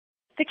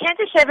The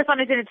CANSA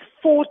Shavathon is in its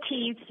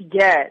 14th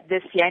year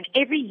this year, and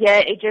every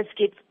year it just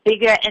gets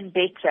bigger and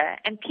better.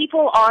 And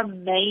people are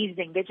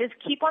amazing. They just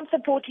keep on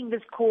supporting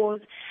this cause.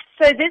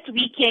 So this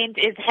weekend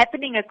is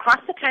happening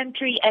across the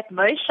country at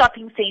most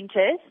shopping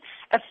centers.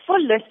 A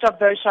full list of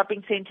those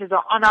shopping centers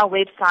are on our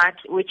website,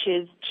 which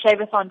is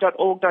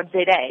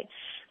shavathon.org.za.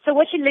 So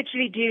what you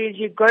literally do is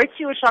you go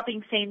to a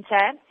shopping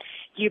center,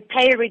 you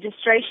pay a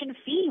registration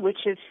fee,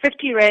 which is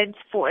 50 Rand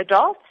for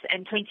adults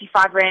and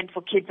 25 Rand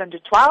for kids under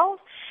 12.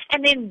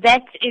 And then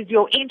that is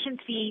your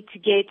entrance fee to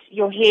get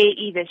your hair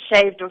either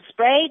shaved or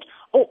sprayed,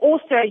 or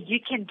also you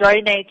can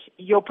donate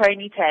your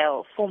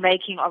ponytail for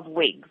making of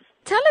wigs.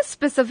 Tell us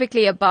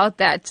specifically about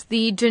that,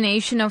 the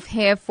donation of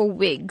hair for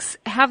wigs.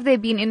 Have there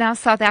been enough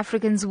South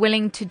Africans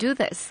willing to do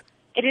this?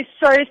 It is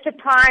so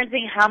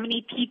surprising how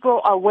many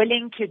people are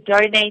willing to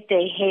donate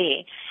their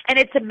hair. And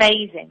it's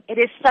amazing. It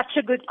is such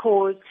a good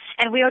cause,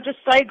 and we are just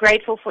so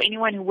grateful for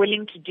anyone who's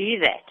willing to do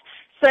that.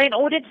 So in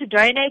order to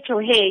donate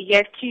your hair, you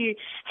have to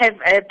have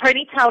a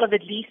ponytail of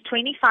at least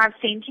 25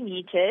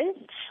 centimeters.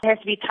 It has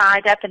to be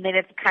tied up and then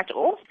it's cut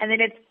off. And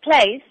then it's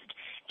placed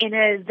in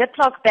a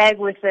Ziploc bag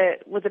with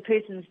the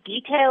person's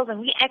details, and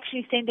we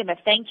actually send them a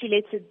thank you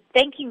letter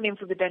thanking them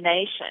for the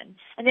donation.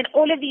 And then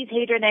all of these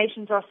hair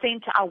donations are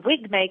sent to our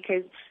wig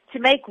makers to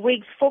make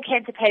wigs for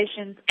cancer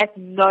patients at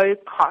no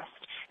cost.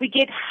 We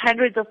get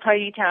hundreds of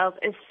ponytails,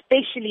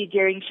 especially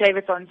during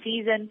Shavathon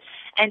season,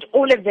 and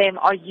all of them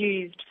are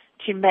used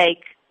to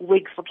make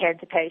wigs for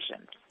cancer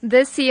patients.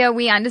 This year,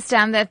 we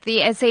understand that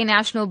the SA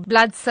National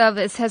Blood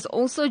Service has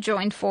also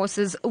joined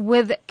forces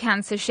with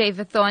CANSA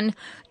Shavathon.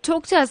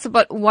 Talk to us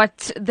about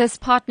what this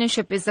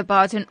partnership is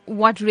about and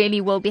what really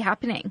will be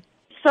happening.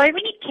 So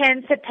many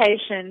cancer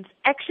patients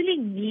actually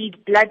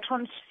need blood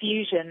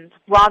transfusions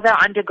while they're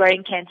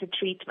undergoing cancer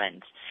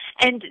treatment.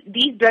 And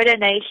these blood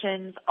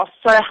donations are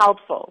so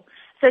helpful.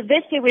 So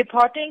this year we're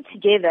partnering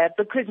together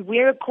because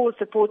we're a cause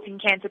supporting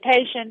cancer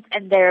patients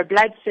and they're a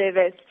blood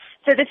service.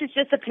 So this is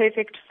just a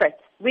perfect fit.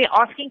 We're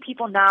asking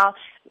people now,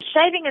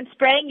 shaving and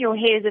spraying your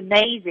hair is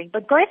amazing,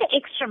 but go the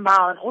extra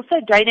mile and also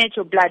donate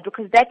your blood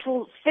because that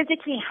will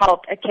physically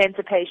help a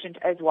cancer patient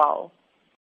as well.